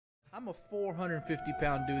I'm a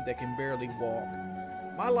 450-pound dude that can barely walk.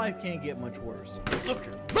 My life can't get much worse. Look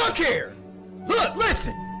here. Look here! Look,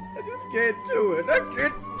 listen! I just can't do it. I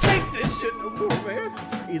can't take this shit no more, man.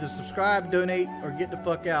 Either subscribe, donate, or get the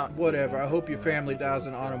fuck out. Whatever. I hope your family dies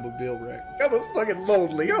in an automobile wreck. I was fucking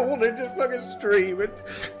lonely. I wanted to just fucking stream and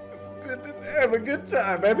have a good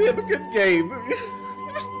time, man. Have a good game.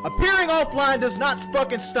 Appearing offline does not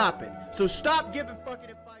fucking stop it. So stop giving fucking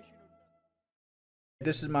advice.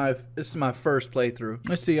 This is my first playthrough.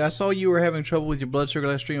 Let's see. I saw you were having trouble with your blood sugar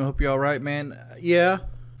last stream. I hope you're all right, man. Yeah.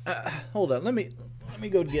 Hold on. Let me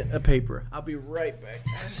go get a paper. I'll be right back.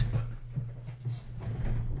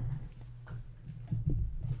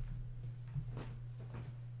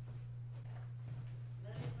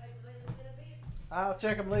 I'll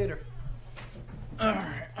check them later.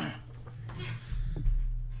 Alright.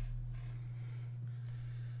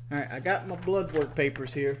 Alright, I got my blood work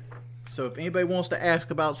papers here. So if anybody wants to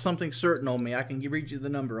ask about something certain on me, I can read you the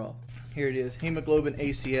number off. Here it is. Hemoglobin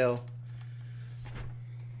ACL.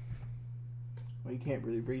 Well, you can't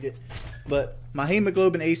really read it. But my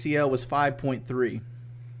hemoglobin ACL was 5.3.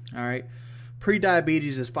 Alright.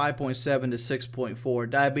 Pre-diabetes is 5.7 to 6.4.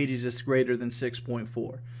 Diabetes is greater than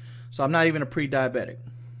 6.4. So I'm not even a pre-diabetic.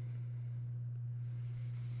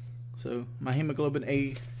 So my hemoglobin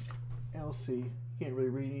ALC. Can't really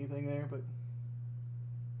read anything there, but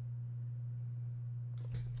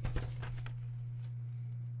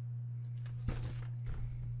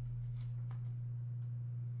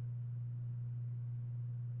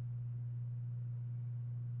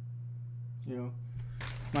you know,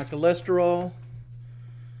 my cholesterol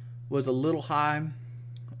was a little high.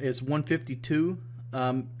 It's 152.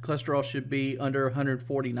 Cholesterol should be under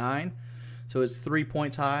 149, so it's 3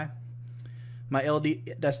 points high. My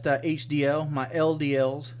that's the HDL. My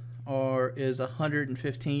LDLs is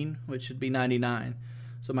 115, which should be 99.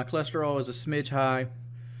 So my cholesterol is a smidge high,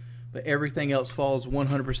 but everything else falls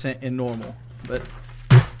 100% in normal. But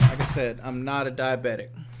like I said, I'm not a diabetic.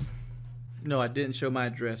 No, I didn't show my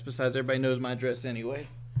address. Besides, everybody knows my address anyway.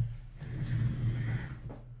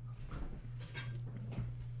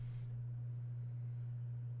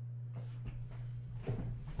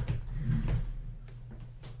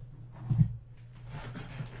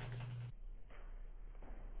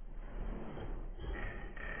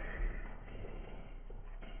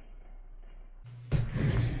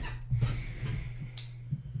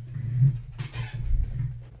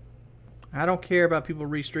 I don't care about people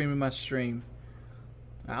restreaming my stream.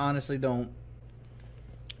 I honestly don't.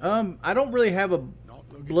 I don't really have a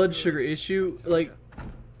blood sugar issue. Like,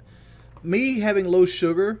 me having low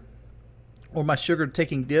sugar or my sugar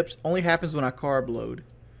taking dips only happens when I carb load.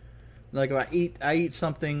 Like, if I eat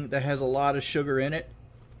something that has a lot of sugar in it,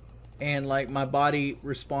 and like my body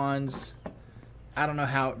responds. I don't know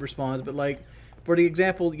how it responds, but like, for the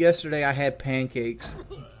example, yesterday I had pancakes.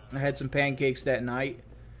 I had some pancakes that night.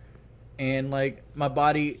 And like my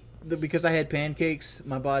body, because I had pancakes,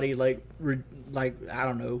 my body like I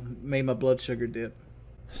don't know, made my blood sugar dip.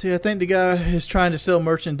 See, I think the guy is trying to sell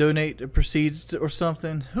merch and donate to proceeds or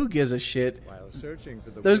something. Who gives a shit?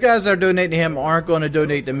 Those guys that are donating to him aren't going to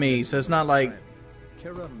donate to me, so it's not like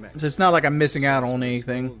I'm missing out on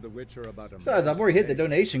anything. Besides, I've already hit the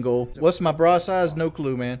donation goal. What's my bra size? No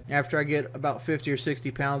clue, man. After I get about 50 or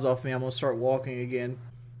 60 pounds off me, I'm gonna start walking again.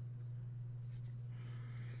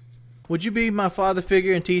 Would you be my father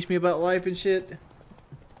figure and teach me about life and shit?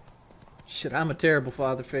 Shit, I'm a terrible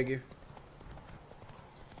father figure.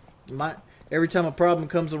 Every time a problem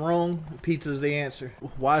comes along, pizza's the answer.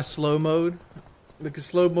 Why slow mode? Because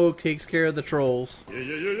slow mode takes care of the trolls.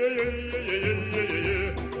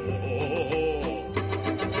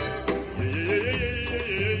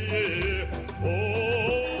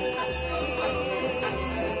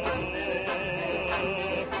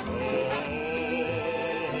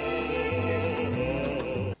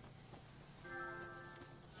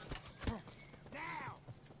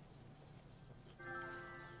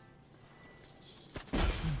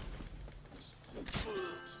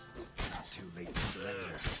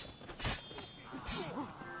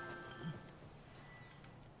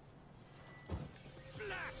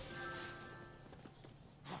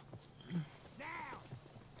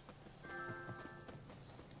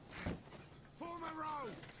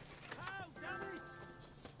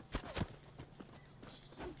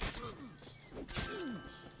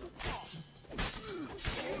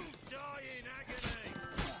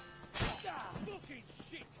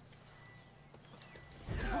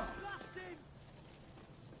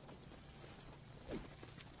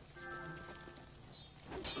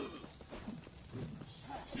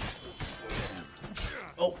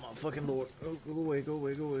 fucking lord. Oh, go away, go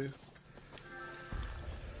away, go away.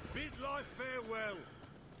 Bid life farewell.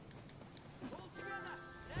 All together,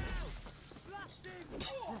 now! Blast him!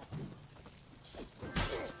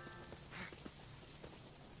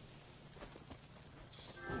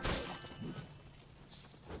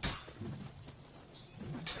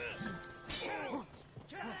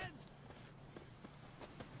 Ken!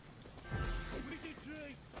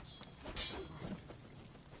 Wizardry!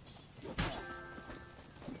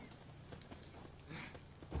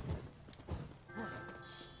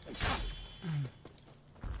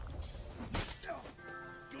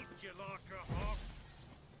 Good you like a hog.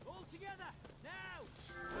 All together, now!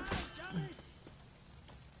 Oh, damn it!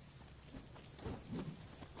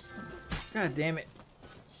 God damn it.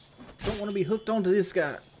 Don't want to be hooked onto this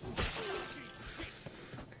guy.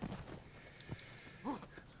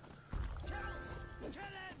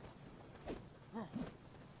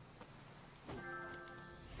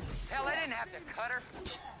 Hell, I didn't have to cut her.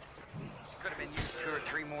 Could have been used 2 or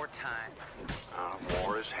 3 more times.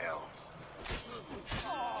 War as hell.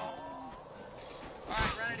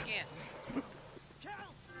 Alright, run it again. Kill!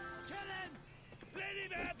 Kill him! Let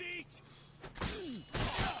him have it!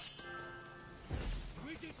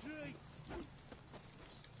 Wizardry!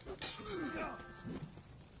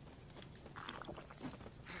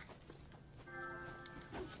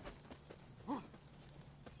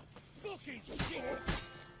 Fucking shit!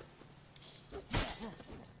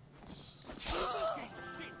 Fucking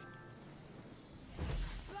shit!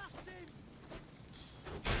 Blast him!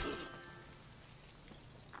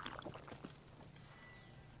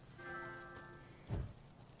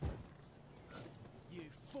 You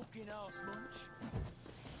fucking arse munch!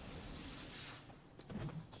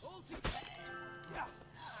 All together!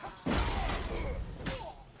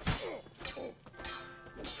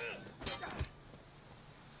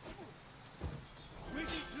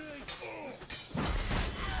 Wizardry!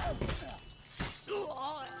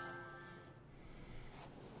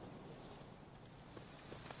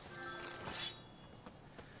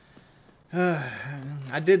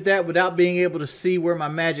 I did that without being able to see where my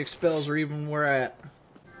magic spells or even where at.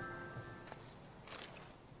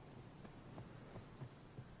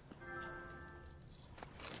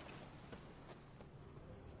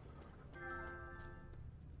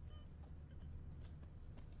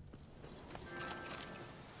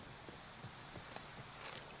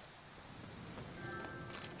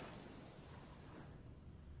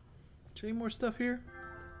 Is there any more stuff here?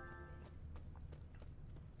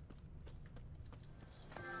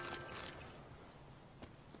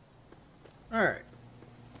 Alright.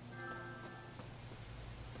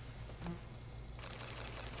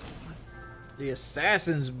 The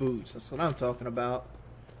assassin's boots. That's what I'm talking about.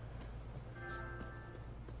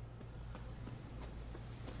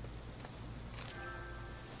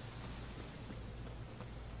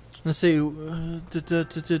 Let's see.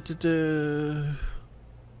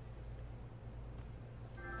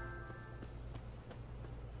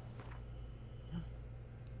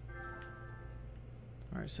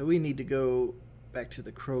 Alright, so we need to go back to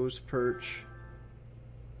the crow's perch.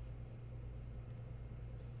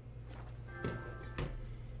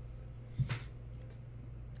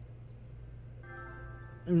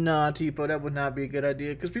 Nah, Tipo, that would not be a good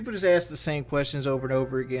idea because people just ask the same questions over and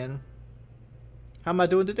over again. How am I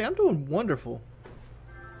doing today? I'm doing wonderful.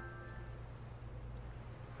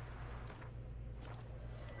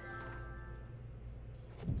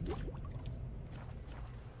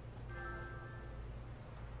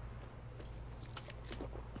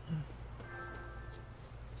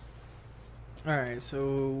 Alright,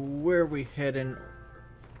 so where are we heading?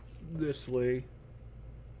 This way.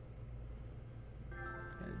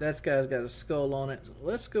 That guy's got a skull on it.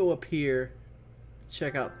 Let's go up here.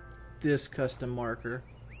 Check out this custom marker.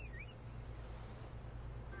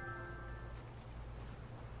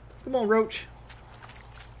 Come on, Roach.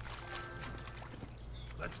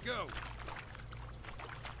 Let's go!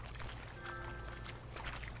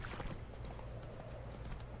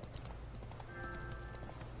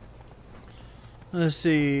 Let's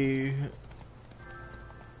see.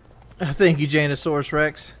 Thank you, Janosaurus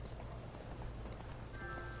Rex.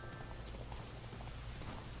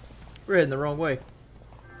 We're heading the wrong way.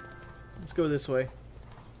 Let's go this way.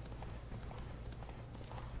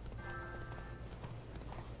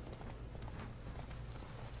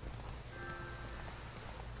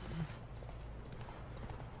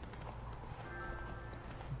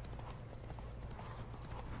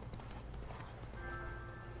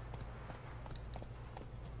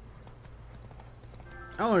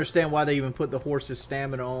 I don't understand why they even put the horse's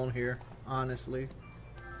stamina on here, honestly.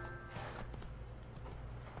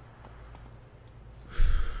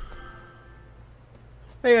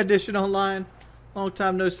 Hey, Audition Online. Long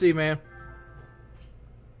time no see, man.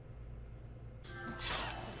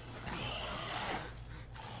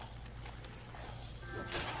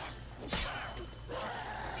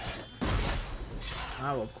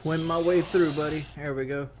 I will Quinn my way through, buddy. There we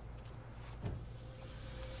go.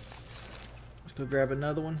 Let's go grab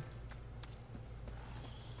another one.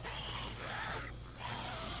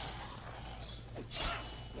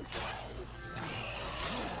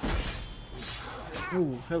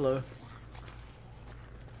 Ooh, hello.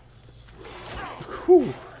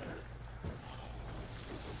 Whew.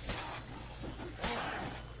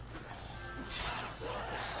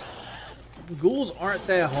 Ghouls aren't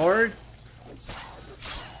that hard.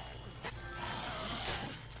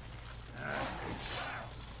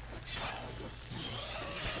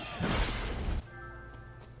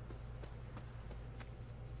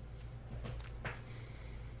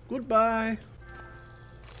 Goodbye.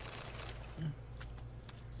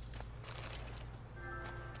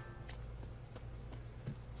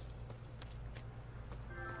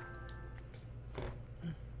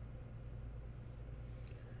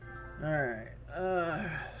 Alright,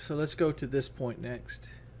 so let's go to this point next.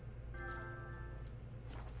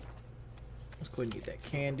 Let's go ahead and get that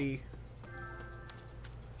candy.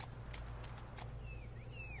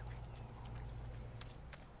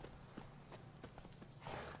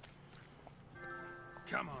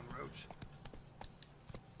 Come on, Roach.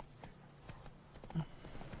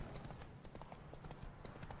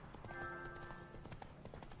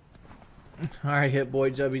 Alright, hit boy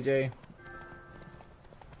WJ.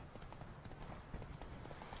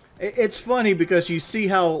 It's funny because you see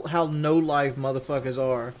how no life motherfuckers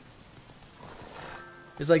are.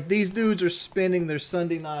 It's like these dudes are spending their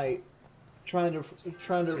Sunday night trying to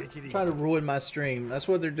ruin my stream. That's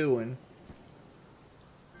what they're doing.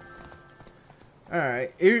 All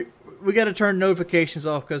right, we got to turn notifications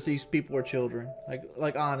off because these people are children.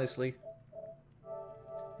 Like honestly.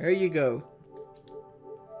 There you go.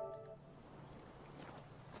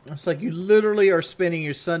 It's like you literally are spending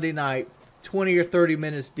your Sunday night 20 or 30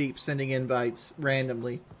 minutes deep sending invites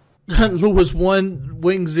randomly. Lewis 1,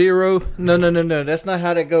 Wings 0. No. That's not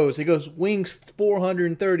how that goes. It goes Wings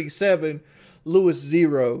 437, Lewis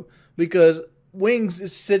 0. Because Wings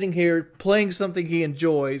is sitting here playing something he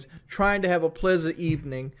enjoys, trying to have a pleasant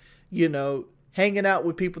evening, you know, hanging out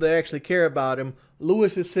with people that actually care about him.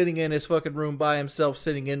 Lewis is sitting in his fucking room by himself,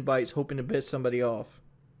 sending invites, hoping to piss somebody off.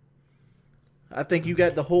 I think you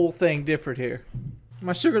got the whole thing different here.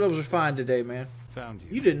 My sugar levels are fine today, man. Found you.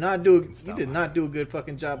 You did not do a good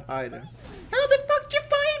fucking job hiding. How the fuck did you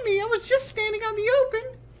find me? I was just standing on the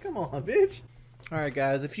open. Come on, bitch. Alright,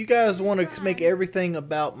 guys. If you guys want to make everything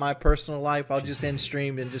about my personal life, I'll just end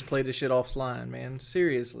stream and just play this shit offline, man.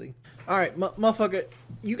 Seriously. Alright, motherfucker.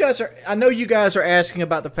 You guys are... I know you guys are asking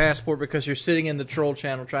about the passport because you're sitting in the troll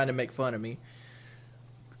channel trying to make fun of me.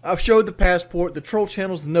 I've showed the passport. The troll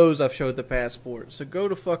channels knows I've showed the passport. So go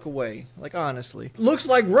the fuck away. Like, honestly. Looks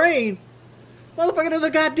like rain. Motherfucker, there's a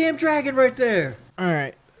goddamn dragon right there.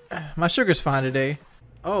 Alright. My sugar's fine today.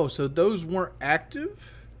 Oh, so those weren't active?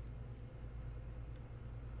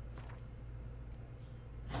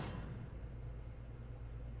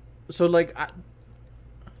 So, like,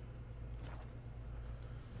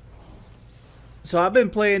 So I've been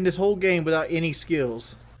playing this whole game without any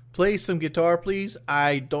skills. Play some guitar, please.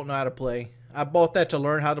 I don't know how to play. I bought that to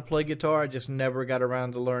learn how to play guitar. I just never got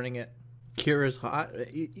around to learning it. Kira's hot.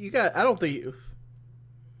 You got. I don't think.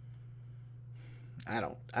 I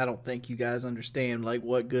don't think you guys understand like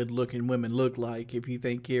what good-looking women look like. If you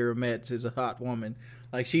think Kira Metz is a hot woman,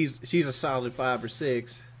 like she's a solid 5 or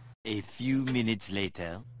 6. A few minutes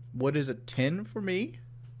later. What is a 10 for me?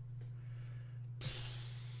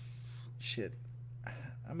 Shit.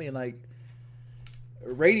 I mean, like,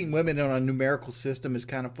 rating women on a numerical system is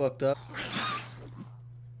kind of fucked up.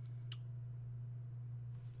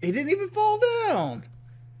 He didn't even fall down.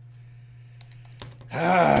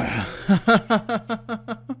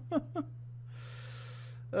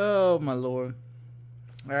 Oh, my lord.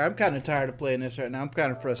 All right, I'm kind of tired of playing this right now. I'm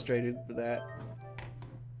kind of frustrated for that.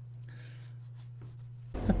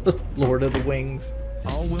 Lord of the Wings.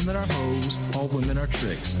 All women are hoes, all women are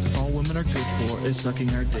tricks. All women are good for is sucking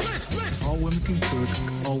our dick. All women can cook,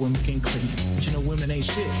 all women can clean. But you know women ain't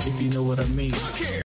shit, if you know what I mean.